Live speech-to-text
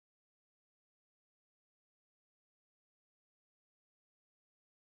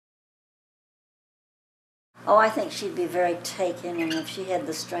Oh, I think she'd be very taken, and if she had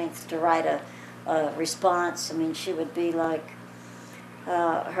the strength to write a response, I mean, she would be like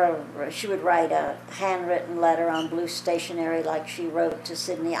she would write a handwritten letter on blue stationery, like she wrote to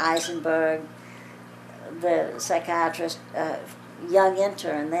Sidney Eisenberg, the psychiatrist, young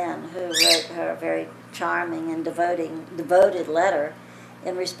intern then, who wrote her a very charming and devoted letter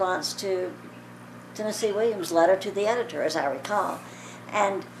in response to Tennessee Williams' letter to the editor, as I recall,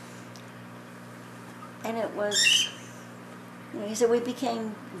 and it was. He said we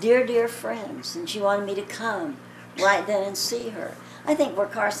became dear friends, and she wanted me to come right then and see her. I think were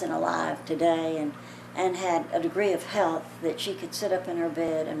Carson alive today and had a degree of health that she could sit up in her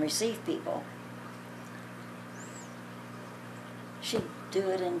bed and receive people, she'd do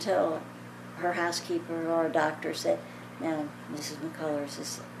it until her housekeeper or a doctor said, "Now, Mrs. McCullers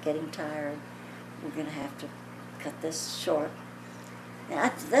is getting tired. We're going to have to cut this short."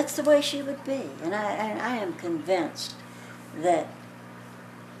 And that's the way she would be, and I am convinced that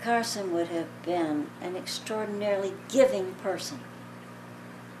Carson would have been an extraordinarily giving person.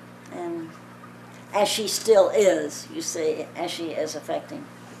 And as she still is, you see, as she is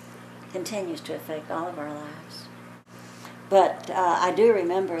continues to affect all of our lives. But I do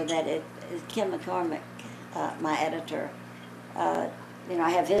remember that Kim McCormick, my editor, I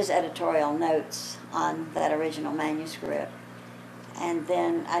have his editorial notes on that original manuscript. And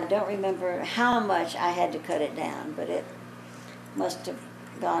then I don't remember how much I had to cut it down, but it must have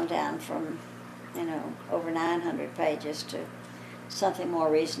gone down from, over 900 pages to something more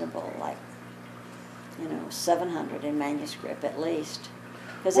reasonable, like, 700 in manuscript at least,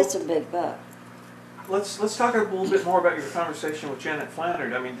 because it's a big book. Let's talk a little bit more about your conversation with Janet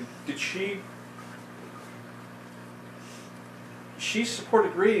Flannery. I mean, did she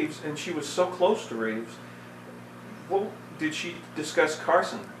supported Reeves, and she was so close to Reeves. What did she discuss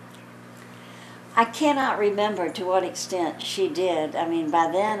Carson? I cannot remember to what extent she did. I mean, by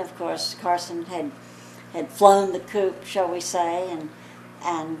then, of course, Carson had flown the coop, shall we say,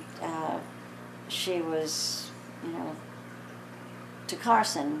 and she was, to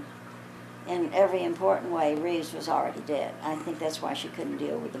Carson, in every important way, Reeves was already dead. I think that's why she couldn't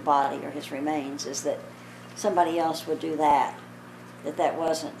deal with the body or his remains, is that somebody else would do that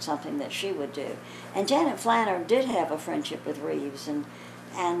wasn't something that she would do. And Janet Flannery did have a friendship with Reeves, and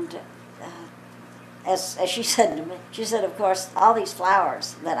as she said to me, she said, of course, all these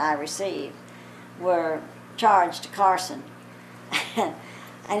flowers that I received were charged to Carson.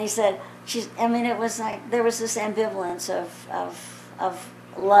 And he said, it was like there was this ambivalence of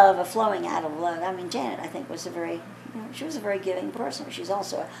love, of flowing out of love. I mean, Janet, I think, was she was a very giving person. She's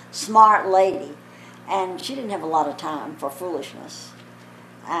also a smart lady, and she didn't have a lot of time for foolishness.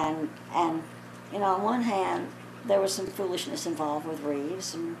 And on one hand, there was some foolishness involved with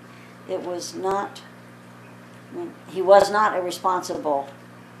Reeves, and it was not. He was not a responsible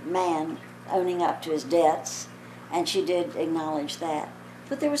man owning up to his debts, and she did acknowledge that.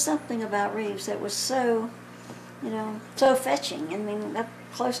 But there was something about Reeves that was so, so fetching. I mean, up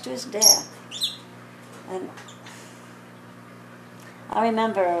close to his death. And I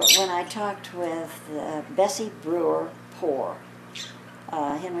remember when I talked with Bessie Brewer Poore,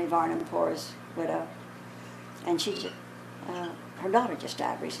 Henry Varnum Poore's widow, and her daughter just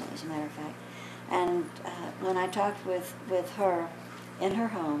died recently, as a matter of fact. And when I talked with her in her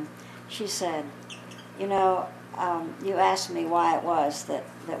home, she said, you asked me why it was that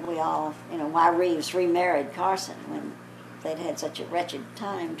we all, why Reeves remarried Carson when they'd had such a wretched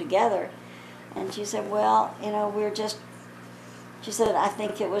time together. And she said, well, she said, I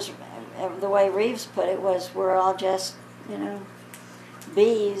think it was, the way Reeves put it was, we're all just,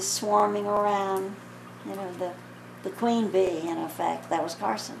 bees swarming around, the queen bee, in effect. That was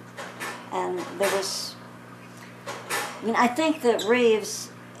Carson. And there was, I think that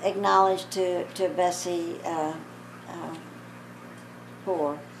Reeves acknowledged to Bessie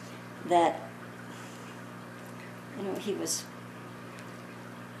Poore that, he was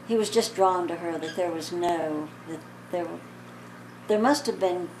just drawn to her, that there must have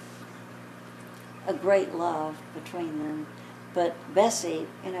been a great love between them. But Bessie,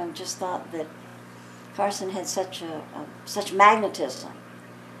 just thought that Carson had such magnetism,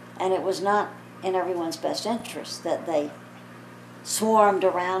 and it was not in everyone's best interest that they swarmed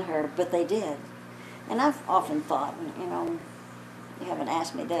around her, but they did. And I've often thought, you haven't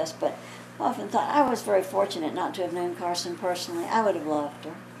asked me this, but I often thought I was very fortunate not to have known Carson personally. I would have loved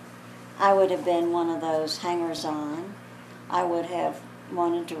her. I would have been one of those hangers-on. I would have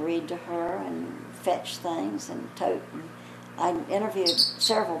wanted to read to her and fetch things and tote. And I interviewed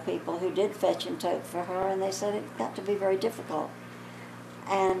several people who did fetch and tote for her, and they said it got to be very difficult.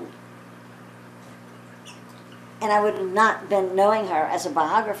 And and I would have not been knowing her as a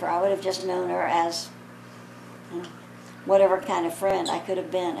biographer. I would have just known her as whatever kind of friend I could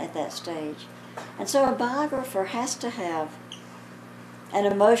have been at that stage. And so a biographer has to have an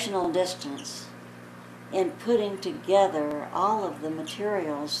emotional distance in putting together all of the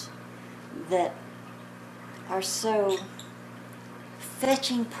materials that are so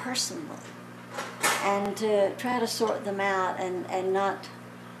fetching personally, and to try to sort them out and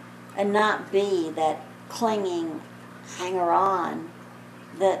not be that clinging hanger-on,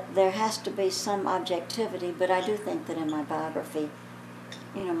 that there has to be some objectivity. But I do think that in my biography,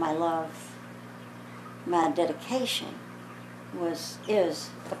 my love, my dedication is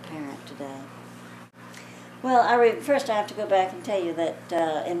apparent today. Well, first I have to go back and tell you that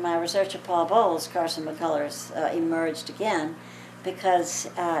in my research of Paul Bowles, Carson McCullers emerged again because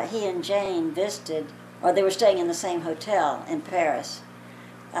he and Jane visited, or they were staying in the same hotel in Paris,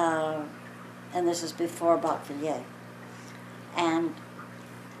 and this is before Bocqueville. And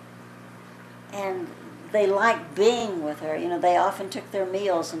they liked being with her. They often took their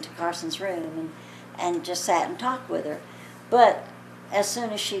meals into Carson's room and just sat and talked with her. But as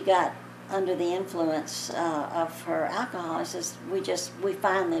soon as she got under the influence of her alcohol, he says, we just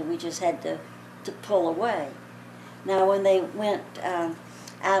had to pull away. Now, when they went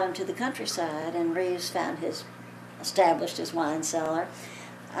out into the countryside and Reeves established his wine cellar,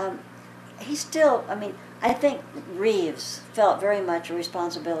 he still, I think Reeves felt very much a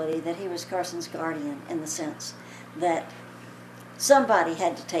responsibility that he was Carson's guardian, in the sense that somebody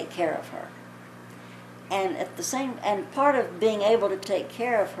had to take care of her. And part of being able to take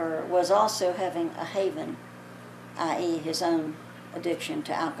care of her was also having a haven, i.e. his own addiction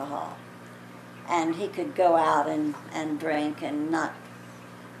to alcohol. And he could go out and drink and not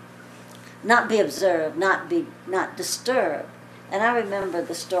be observed, not disturbed. And I remember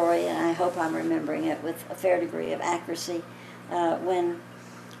the story, and I hope I'm remembering it with a fair degree of accuracy, when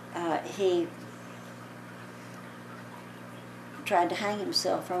he tried to hang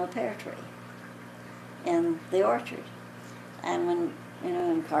himself from a pear tree in the orchard. And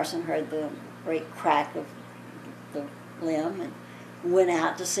when Carson heard the great crack of the limb and went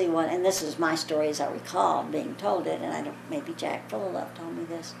out to see what, and this is my story as I recall being told it, and maybe Jack Fullilove told me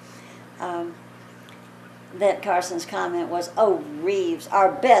this, that Carson's comment was, "Oh, Reeves, our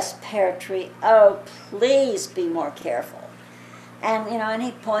best pear tree, oh, please be more careful." And, and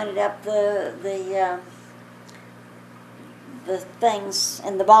he pointed up the things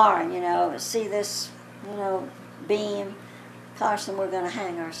in the barn, see this, beam, Carson, we're going to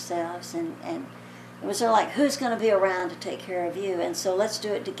hang ourselves. And it was sort of like, who's going to be around to take care of you? And so let's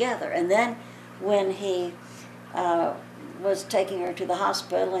do it together. And then when he was taking her to the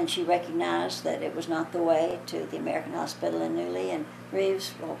hospital and she recognized that it was not the way to the American hospital in Newley, and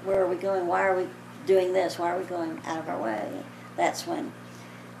Reeves, well, where are we going? Why are we doing this? Why are we going out of our way? And that's when,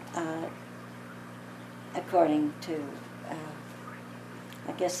 according to,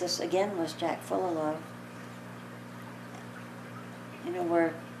 I guess this again was Jack Fullilove,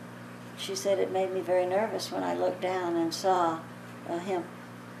 where she said, it made me very nervous when I looked down and saw a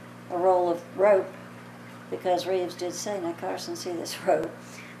roll of rope, because Reeves did say, now Carson, see this rope,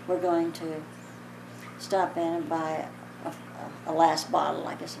 we're going to stop in and buy a last bottle,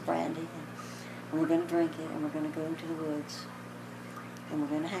 I guess, of brandy, and we're going to drink it, and we're going to go into the woods, and we're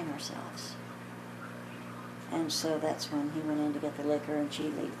going to hang ourselves. And so that's when he went in to get the liquor, and she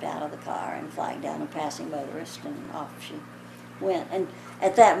leaped out of the car and flagged down a passing motorist, and off she went. And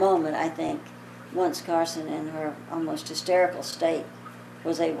at that moment, I think, once Carson, in her almost hysterical state,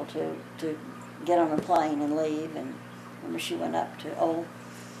 was able to get on a plane and leave, and remember she went up to old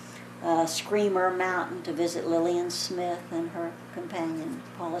Screamer Mountain to visit Lillian Smith and her companion,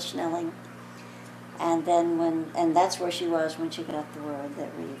 Paula Snelling. And then and that's where she was when she got the word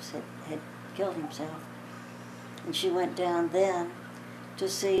that Reeves had killed himself. And she went down then to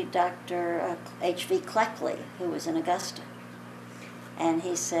see Dr. H.V. Cleckley, who was in Augusta. And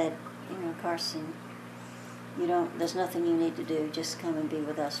he said, Carson, there's nothing you need to do, just come and be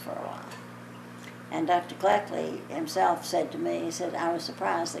with us for a while. And Dr. Cleckley himself said to me, he said, I was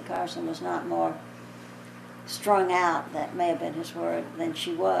surprised that Carson was not more strung out, that may have been his word, than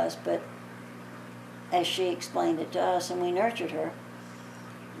she was, but as she explained it to us, and we nurtured her,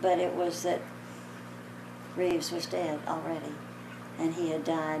 but it was that Reeves was dead already, and he had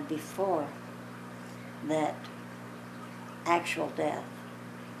died before that actual death.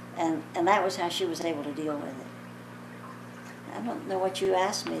 And that was how she was able to deal with it. I don't know what you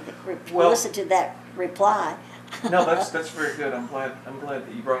asked me that elicited that reply. No, that's very good. I'm glad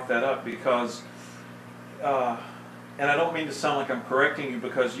that you brought that up, because and I don't mean to sound like I'm correcting you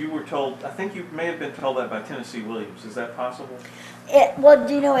because you were told, I think you may have been told that by Tennessee Williams. Is that possible? Well,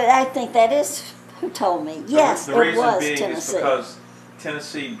 do you know what? I think that is who told me. Yes, The it reason was being Tennessee. is because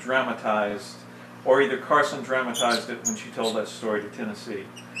Tennessee dramatized, or either Carson dramatized it when she told that story to Tennessee.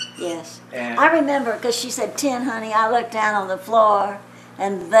 Yes. And I remember because she said, "Tin, honey," I looked down on the floor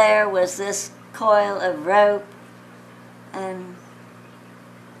and there was this coil of rope, and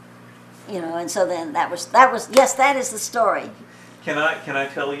and so then that was yes, that is the story. can I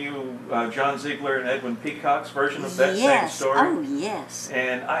tell you John Ziegler and Edwin Peacock's version of that Yes. same story? Oh, yes.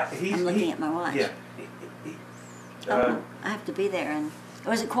 And I'm looking at my watch. Yeah. I have to be there. And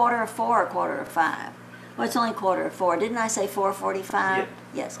was it 4:45 or 4:45? Well, it's only 4:45. Didn't I say 4:45? Yeah.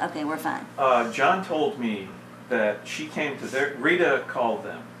 Yes. Okay, we're fine. John told me that she came to Rita called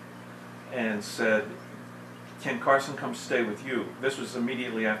them and said, "Can Carson come stay with you?" This was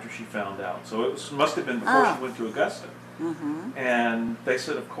immediately after she found out. So it must have been before she went to Augusta. Mm-hmm. And they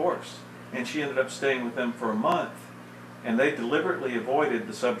said, of course. And she ended up staying with them for a month. And they deliberately avoided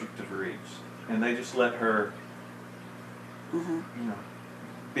the subject of Reeves. And they just let her,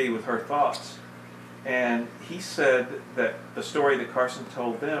 be with her thoughts. And he said that the story that Carson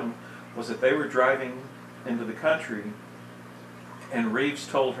told them was that they were driving into the country and Reeves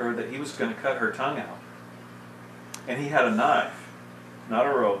told her that he was going to cut her tongue out. And he had a knife, not a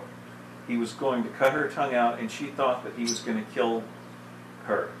rope. He was going to cut her tongue out, and she thought that he was going to kill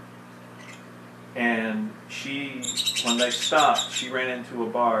her. And when they stopped, she ran into a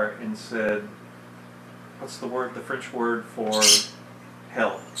bar and said, what's the French word for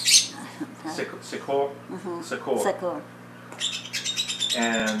hell? Secours? Secours. Secours.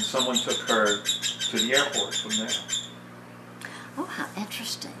 And someone took her to the airport from there. Oh, how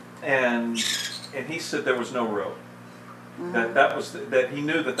interesting. And he said there was no rope. That he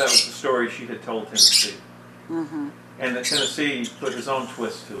knew that was the story she had told Tennessee, and that Tennessee put his own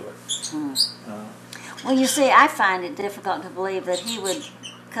twist to it. Well, you see, I find it difficult to believe that he would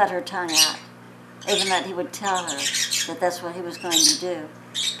cut her tongue out, even that he would tell her that that's what he was going to do,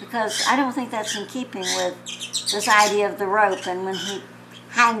 because I don't think that's in keeping with this idea of the rope. And when he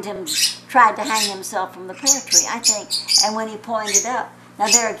tried to hang himself from the pear tree, I think, and when he pointed up. Now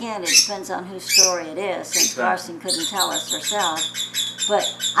there again, it depends on whose story it is, since Carson couldn't tell us herself. But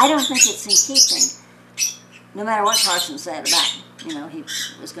I don't think it's in keeping, no matter what Carson said about, he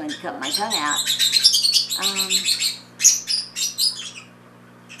was going to cut my tongue out,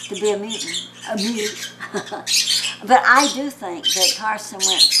 to be a mute. But I do think that Carson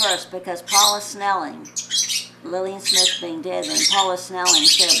went first because Paula Snelling, Lillian Smith being dead, then Paula Snelling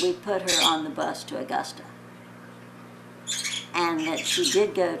said we put her on the bus to Augusta. And that she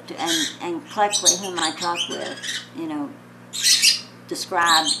did go to, and Cleckley, whom I talked with,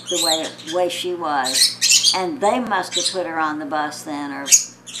 described the way she was. And they must have put her on the bus then, or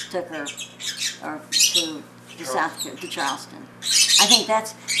took her to Charleston. I think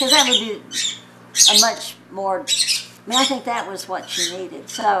that's, because that would be a much more, I think that was what she needed.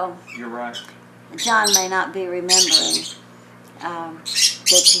 So you're right. John may not be remembering that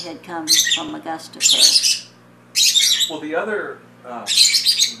she had come from Augusta first. Well, the other,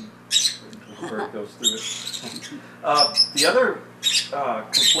 before it goes through it, the other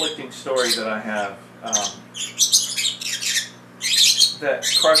conflicting story that I have, that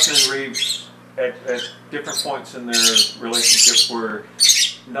Carson and Reeves at different points in their relationship were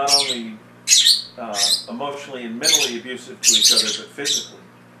not only emotionally and mentally abusive to each other, but physically.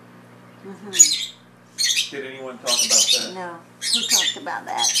 Did anyone talk about that? No. Who talked about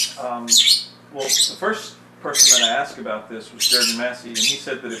that? Well, the first person that I asked about this was Jeremy Massey, and he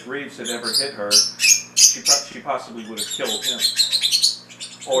said that if Reeves had ever hit her, she possibly would have killed him.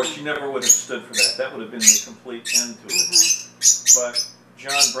 Or she never would have stood for that. That would have been the complete end to it. But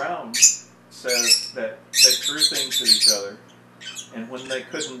John Brown says that they threw things at each other, and when they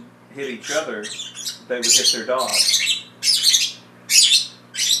couldn't hit each other, they would hit their dog.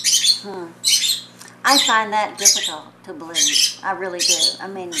 I find that difficult to believe. I really do. I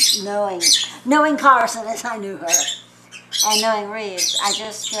mean, knowing Carson as I knew her, and knowing Reeves, I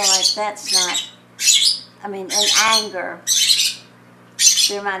just feel like that's not, in anger,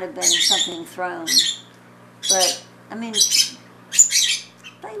 there might have been something thrown. But,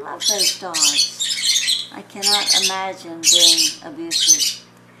 they love those dogs. I cannot imagine being abusive.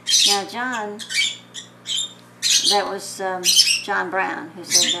 Now, John, that was John Brown who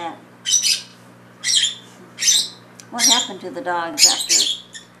said that. What happened to the dogs after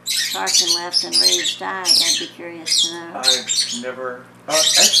Carson left and Reeves died? I'd be curious to know. I've never...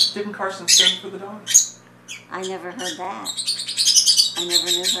 didn't Carson send for the dogs? I never heard that. I never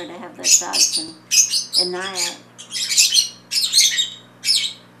knew her to have those dogs in Nyack.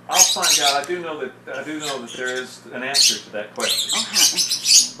 I'll find out. I do know that there is an answer to that question. Oh, how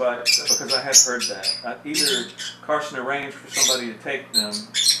interesting. But because I have heard that, either Carson arranged for somebody to take them,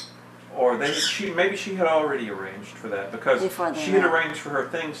 or maybe she had already arranged for that, because she had arranged for her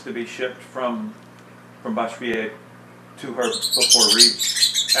things to be shipped from Bashvia to her before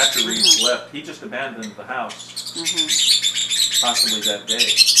Reeves. After Reeves left, he just abandoned the house, possibly that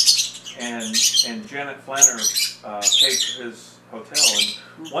day. And Janet Flanner paid for his hotel.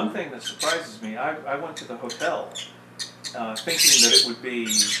 And one thing that surprises me, I went to the hotel thinking that it would be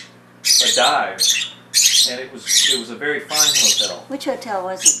a dive, and it was a very fine hotel. Which hotel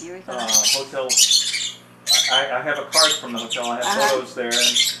was it? Do you recall? Hotel. I have a card from the hotel. I have photos there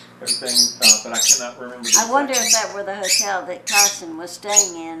and everything, but I cannot remember. I wonder if that were the hotel that Carson was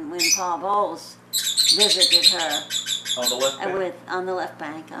staying in when Paul Bowles visited her. On the left bank. On the left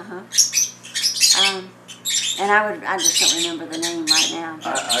bank. And I just don't remember the name right now.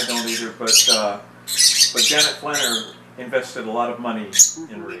 I don't either, but Janet Flanner invested a lot of money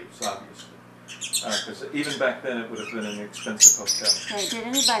in Reeves, obviously. Because even back then it would have been an expensive hotel. Okay, did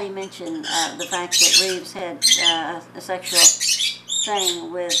anybody mention the fact that Reeves had a sexual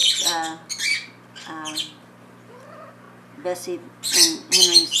thing with Bessie and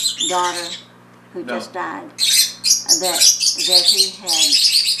Henry's daughter, who just died? That he had,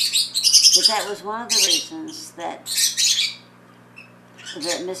 that was one of the reasons that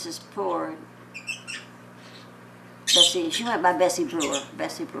Mrs. Poor, she went by Bessie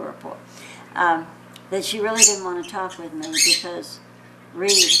Brewer Poor, that she really didn't want to talk with me because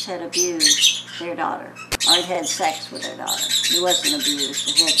Reeves had abused their daughter, or had sex with their daughter. He wasn't abused,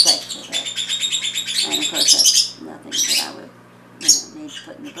 but he had sex with her. And of course that's nothing that I would need to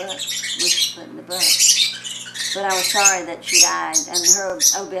put in the book, wish to put in the book. But I was sorry that she died, and her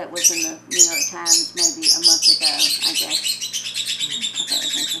obit was in the New York Times maybe a month ago, I guess. I thought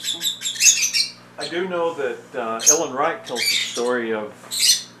it was interesting. I do know that Ellen Wright tells the story of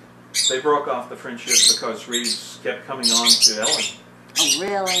they broke off the friendship because Reeves kept coming on to Ellen. Oh,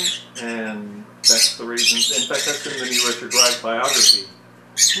 really? And that's the reason. In fact, that's in the new Richard Wright biography,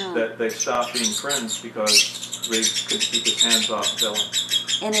 that they stopped being friends because Reeves couldn't keep his hands off of Ellen.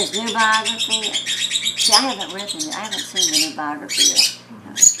 In his new biography? See, I haven't read it. I haven't seen the new biography yet.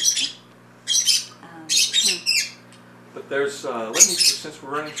 But there's, since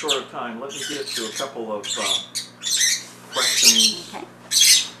we're running short of time, let me get to a couple of questions. Okay.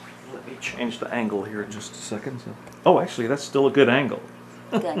 Let me change the angle here in just a second. Oh, actually, that's still a good angle.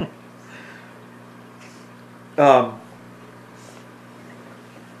 Good.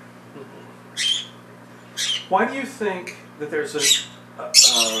 Why do you think that there's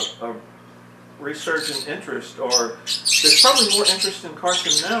a resurgent interest, or there's probably more interest in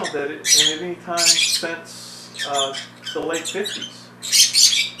Carson now than at any time since the late 50s?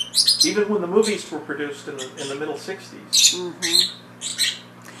 Even when the movies were produced in the middle 60s.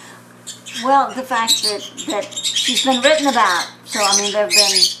 Well, the fact that she's been written about, so I mean there have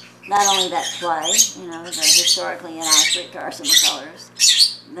been not only that play, the historically inaccurate Carson McCullers.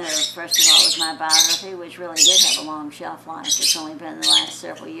 There, first of all, was my biography, which really did have a long shelf life. It's only been in the last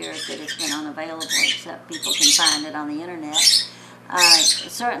several years that it's been unavailable, except people can find it on the internet.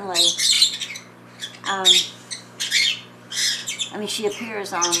 Certainly, she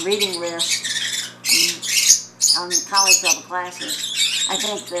appears on reading lists on the college level classes. I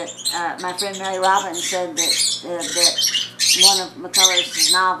think that my friend Mary Robbins said that one of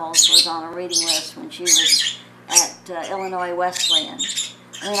McCullers' novels was on a reading list when she was at Illinois Wesleyan.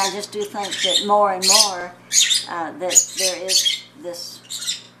 I just do think that more and more that there is this,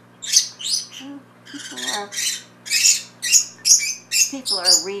 people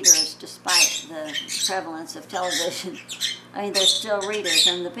are readers despite the prevalence of television. They're still readers,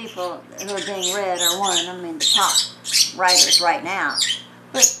 and the people who are being read are the top writers right now.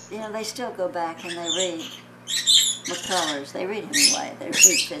 But, they still go back and they read McCullers, they read Hemingway, they read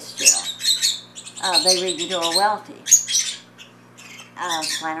Fitzgerald, they read Eudora Welty.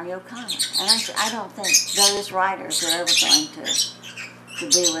 Flannery O'Connor. And I don't think those writers are ever going to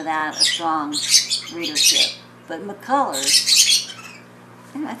be without a strong readership. But McCullers,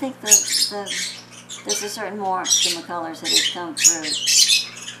 I think there's a certain warmth to McCullers that has come through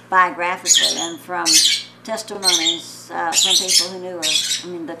biographically and from testimonies from people who knew her.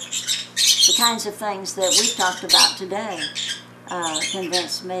 The kinds of things that we've talked about today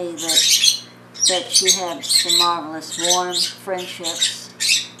convinced me that she had some marvelous warm friendships,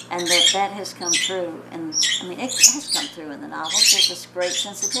 and that has come through. And it has come through in the novels. There's this great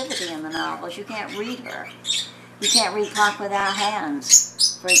sensitivity in the novels. You can't read her. You can't read Clock Without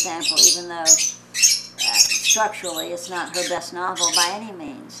Hands, for example, even though structurally, it's not her best novel by any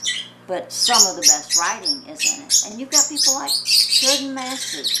means, but some of the best writing is in it. And you've got people like Jordan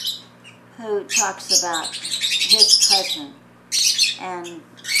Massey, who talks about his cousin, and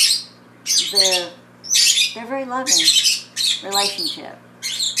they're very loving relationship.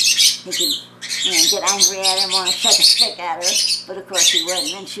 He could, get angry at him, want to chuck a stick at her, but of course he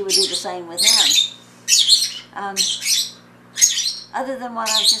wouldn't, and she would do the same with him. Other than what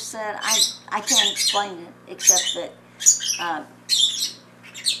I've just said, I can't explain it, except that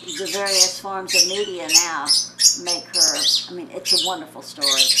the various forms of media now make her, it's a wonderful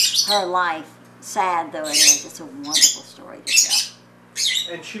story. Her life, sad though it is, it's a wonderful story to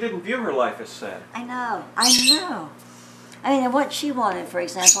tell. And she didn't view her life as sad. I know. And what she wanted, for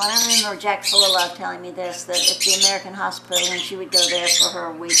example, and I remember Jack Fuller telling me this, that at the American Hospital, when she would go there for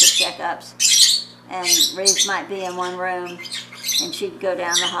her week of checkups, and Reeves might be in one room, and she'd go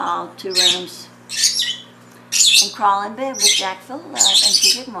down the hall, 2 rooms, and crawl in bed with Jack Fuller, and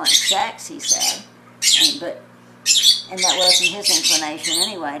she didn't want sex, he said, and that wasn't his inclination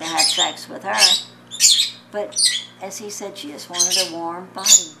anyway, to have sex with her. But as he said, she just wanted a warm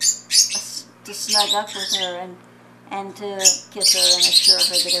body to snug up with her and to kiss her and assure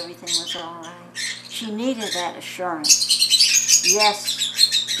her that everything was all right. She needed that assurance.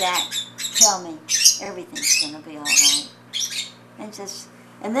 Yes, Jack, tell me everything's going to be all right.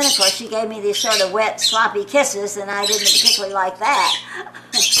 And then, of course, she gave me these sort of wet, sloppy kisses, and I didn't particularly like that.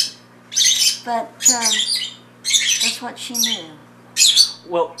 But that's what she knew.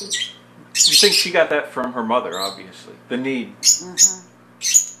 Well, you think she got that from her mother, obviously, the need. Mm-hmm.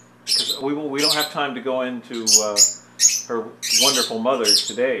 Because we don't have time to go into her wonderful mother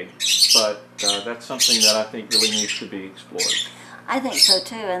today, but that's something that I think really needs to be explored. I think so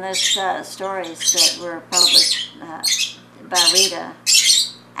too, and there's stories that were published by Rita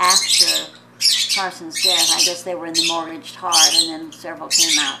after Carson's death. I guess they were in the Mortgaged Heart, and then several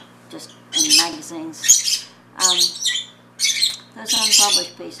came out just in magazines. Those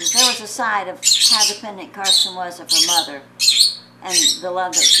unpublished pieces. There was a side of how dependent Carson was of her mother and the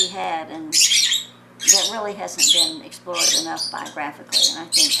love that she had, and that really hasn't been explored enough biographically. And I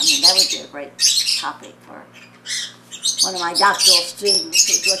think, that would be a great topic for one of my doctoral students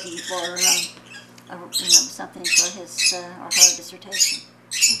who's looking for something for his or her dissertation.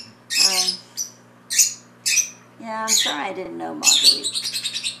 I'm sorry I didn't know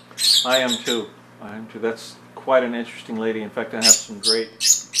Marguerite. I am too. That's quite an interesting lady. In fact, I have some great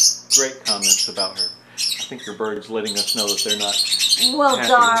comments about her. I think your bird's letting us know that they're not. Well, happy.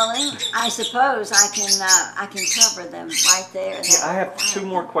 darling, I suppose I can cover them right there. Yeah, I have 2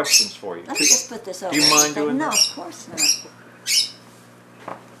 more questions for you. Let me just put this over. Do you mind doing No, that? of course not.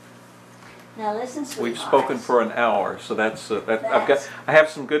 Now listen, sweetheart. We've spoken for an hour, so that's I have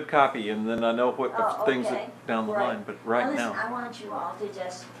some good copy, and then I know what things okay. that down the Right. line. But right listen, now, I want you all to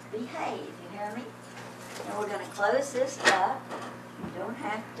just behave. You hear me? And we're going to close this up. You don't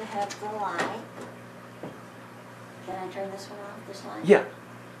have to have the light. Can I turn this one off? This light? yeah.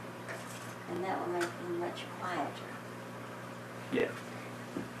 And that will make you much quieter. Yeah.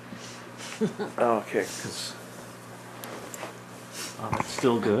 Okay, because it's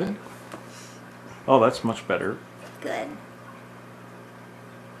still good. Oh, that's much better. Good.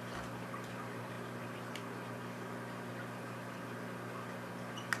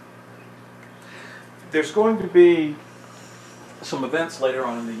 There's going to be some events later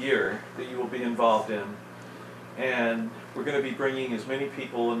on in the year that you will be involved in, and we're going to be bringing as many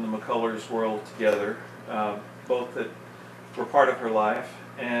people in the McCullers world together, both that were part of her life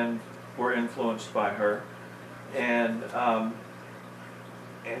and were influenced by her, and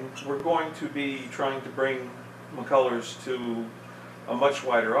we're going to be trying to bring McCullers to a much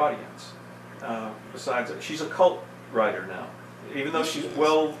wider audience. Besides, she's a cult writer now, even though she's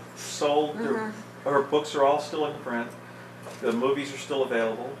well sold. Her books are all still in print. The movies are still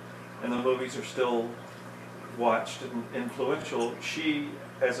available, and the movies are still watched and influential. She,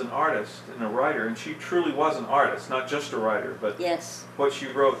 as an artist and a writer, and she truly was an artist, not just a writer, but yes, what she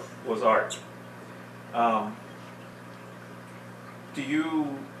wrote was art.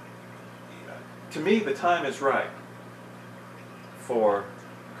 To me, the time is right for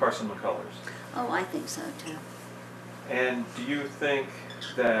Carson McCullers. Oh, I think so too. And do you think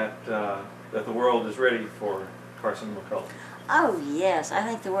that that the world is ready for Carson McCullers? Oh yes, I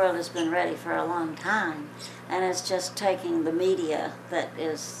think the world has been ready for a long time, and it's just taking the media that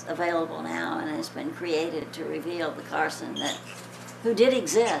is available now and has been created to reveal the Carson who did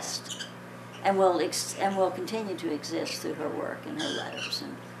exist, and will continue to exist through her work and her letters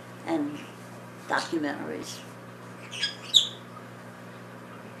and documentaries.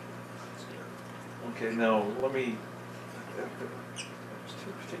 Okay, no, let me, there's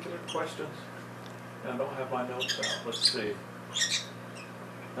two particular questions. I don't have my notes out, let's see.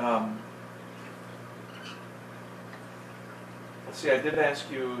 Let's see, I did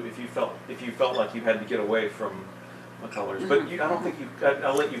ask you if you felt like you had to get away from McCullers, but I don't think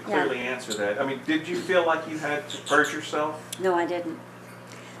I'll let you clearly answer that. I mean, did you feel like you had to purge yourself? No, I didn't.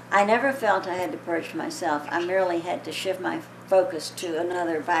 I never felt I had to purge myself. I merely had to shift my focus to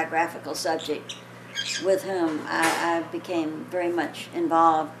another biographical subject with whom I became very much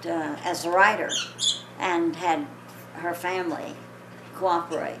involved as a writer, and had her family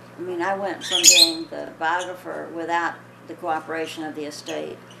cooperate. I mean, I went from being the biographer without the cooperation of the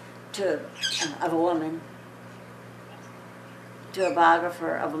estate of a woman to a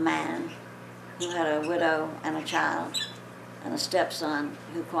biographer of a man who had a widow and a child and a stepson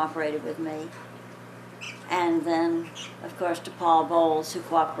who cooperated with me. And then, of course, to Paul Bowles, who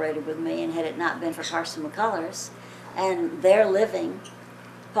cooperated with me, and had it not been for Carson McCullers and their living,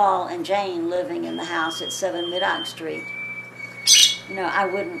 Paul and Jane living in the house at 7 Middock Street, you know, I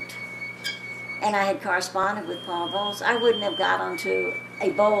wouldn't, and I had corresponded with Paul Bowles, I wouldn't have got onto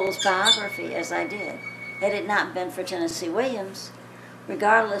a Bowles biography as I did had it not been for Tennessee Williams,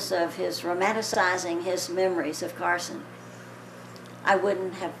 regardless of his romanticizing his memories of Carson. I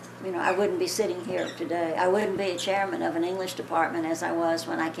wouldn't have, you know, I wouldn't be sitting here today. I wouldn't be a chairman of an English department as I was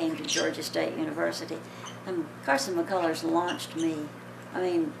when I came to Georgia State University. And Carson McCullers launched me. I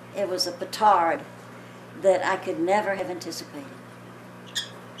mean, it was a petard that I could never have anticipated.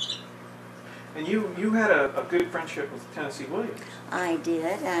 And you had a good friendship with Tennessee Williams. I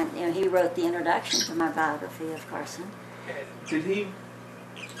did, and you know, he wrote the introduction to my biography of Carson. Did he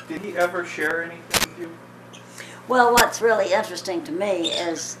ever share anything with you? Well, what's really interesting to me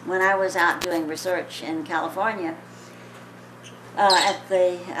is when I was out doing research in California, at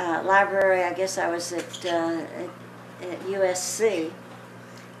the library, I guess I was at USC,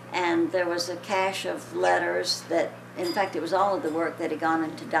 and there was a cache of letters that, in fact, it was all of the work that had gone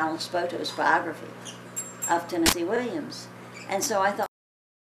into Donald Spoto's biography of Tennessee Williams. And so I thought,